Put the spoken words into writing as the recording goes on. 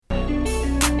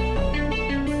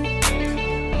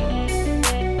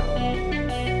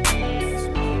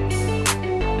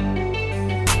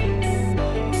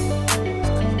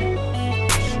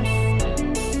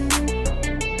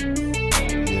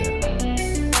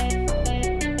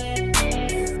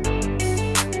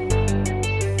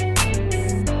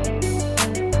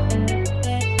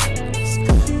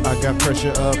got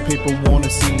pressure up, people wanna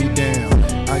see me down.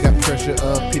 I got pressure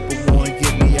up, people wanna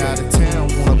get me out of town,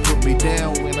 wanna put me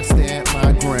down when I stand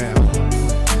my ground.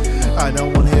 I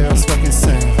don't wanna hear a fucking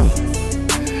sound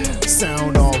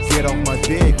all get on my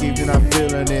dick, even I'm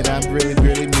feeling it, I'm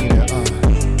really mean it.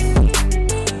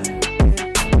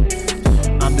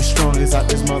 I'm the strongest out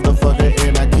this motherfucker,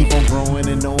 and I keep on growing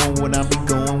and knowing when I be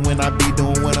going, when I be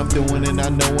doing what I'm doing, and I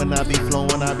know when I be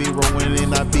flowing, I be rolling,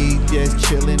 and I be just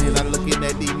chilling, and I looking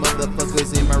at these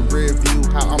motherfuckers in my rear view,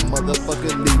 how I'm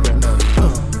motherfucking leaving them.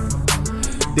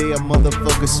 They a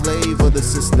motherfucking slave of the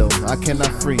system, I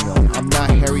cannot free them. I'm not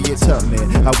Harriet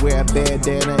Tubman, I wear a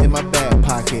bandana in my back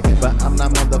pocket, but I'm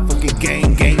not motherfucking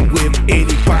gang with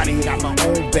anybody. Got my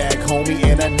own bag, homie,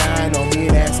 and a 9 on me,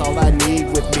 and that's all I need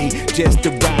with me, just to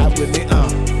ride with me.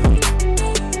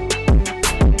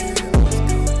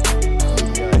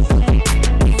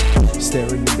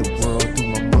 Staring in the world through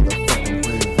my motherfucking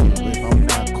rear view. If I'm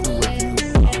not cool with you,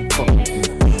 I'm fucking with you.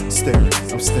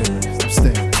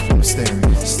 I'm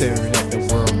staring at the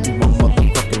world through my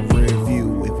motherfucking rear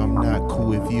view. If I'm not cool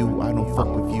with you, I don't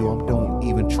fuck with you. I don't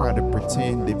even try to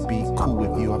pretend to be cool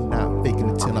with you. I'm not faking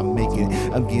it till I make it.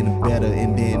 I'm getting better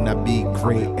and then I be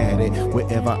great at it.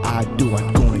 Whatever I do,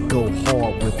 I'm gonna go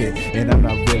hard with it. And I'm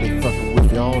not really fucking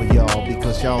with all y'all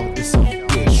because y'all is some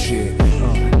good shit.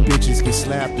 Bitches get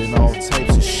slapped and all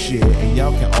types of shit, and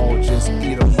y'all can all just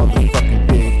eat a motherfucking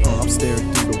dick. I'm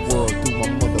staring through the world through my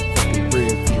motherfucking rear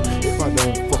view. If I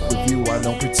don't fuck with you, I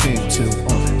don't pretend to.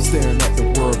 Staring at the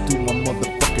world through my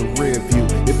motherfucking rear view.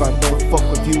 If I don't fuck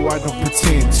with you, I don't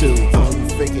pretend to. You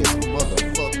fake it,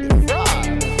 motherfucking fraud.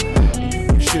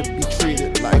 You should be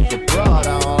treated like a broad.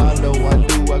 All I know I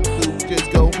do just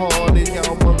go hard, and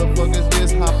y'all motherfuckers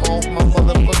just hop off my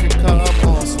motherfucking car.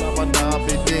 Slam my knob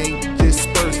and then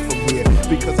disperse from here,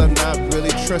 because I'm not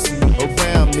really trusting you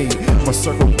around me. My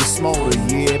circle is smaller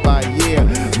year by year.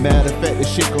 Matter of fact, the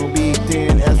shit gon' be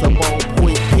thin as a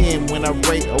ballpoint pen when I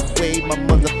write away my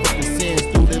motherfucking sins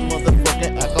through this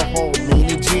motherfucking alcohol,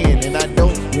 meaning gin. And I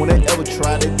don't wanna ever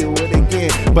try to do it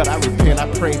again, but I repent, I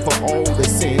pray for all the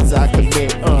sins I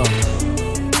commit.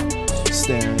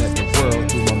 Staring at the world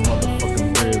through my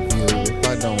motherfucking rear view. If I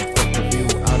don't fuck with you,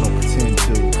 I don't pretend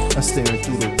to. I'm staring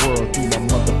through the world through my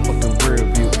motherfucking rear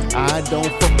view. I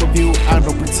don't fuck with you, I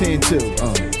don't pretend to.